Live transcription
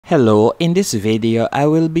Hello, in this video I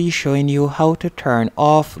will be showing you how to turn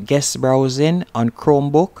off guest browsing on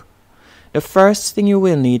Chromebook. The first thing you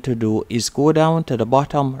will need to do is go down to the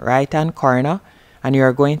bottom right hand corner and you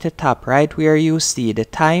are going to tap right where you see the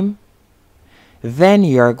time. Then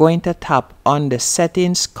you are going to tap on the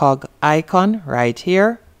settings cog icon right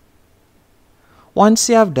here. Once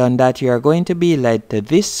you have done that, you are going to be led to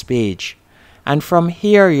this page, and from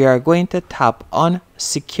here you are going to tap on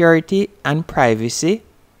security and privacy.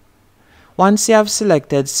 Once you have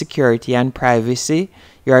selected security and privacy,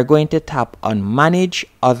 you are going to tap on manage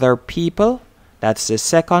other people. That's the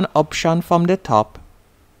second option from the top.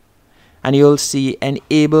 And you'll see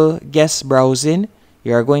enable guest browsing.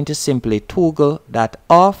 You are going to simply toggle that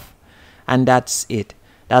off, and that's it.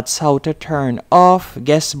 That's how to turn off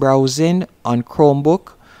guest browsing on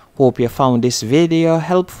Chromebook. Hope you found this video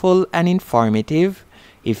helpful and informative.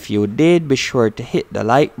 If you did, be sure to hit the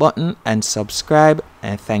like button and subscribe,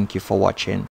 and thank you for watching.